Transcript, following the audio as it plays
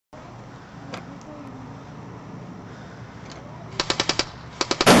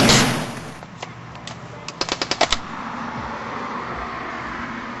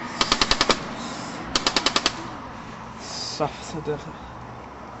stuff, so definitely.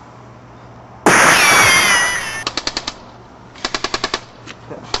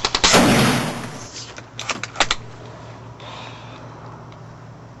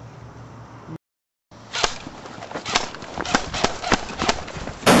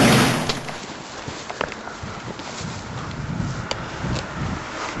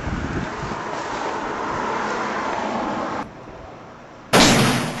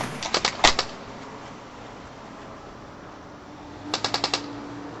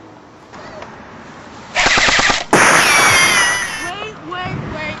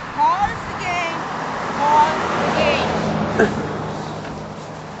 Wait. Pause the game.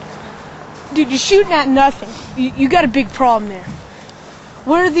 Dude, you're shooting at nothing. You got a big problem there.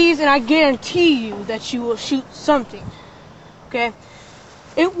 One of these, and I guarantee you that you will shoot something. Okay?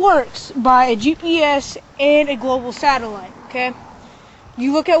 It works by a GPS and a global satellite. Okay?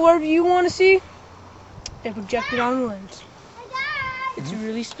 You look at whatever you want to see, and project it on the lens. It's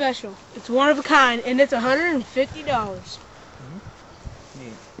really special. It's one of a kind, and it's $150.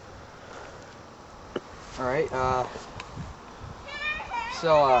 Neat. Alright,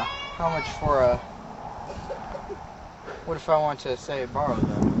 so, how much for what if I want to, say, borrow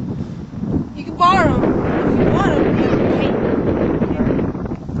them? You can borrow them if you want them. You have to pay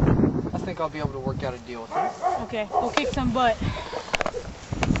them. I think I'll be able to work out a deal with them. Okay, we'll kick some butt.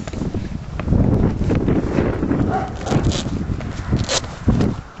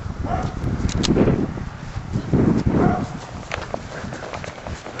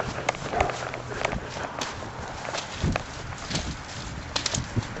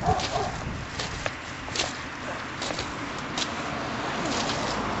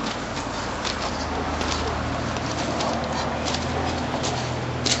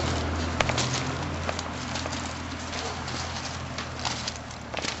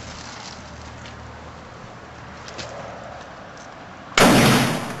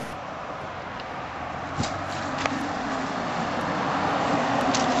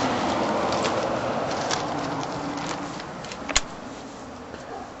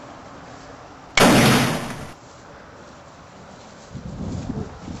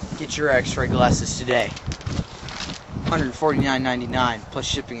 Get your X-ray glasses today. $149.99 plus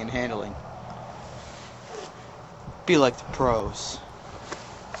shipping and handling. Be like the pros.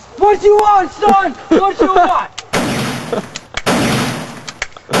 What do you want, son? What do you want?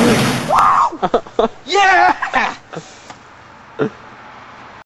 Yeah!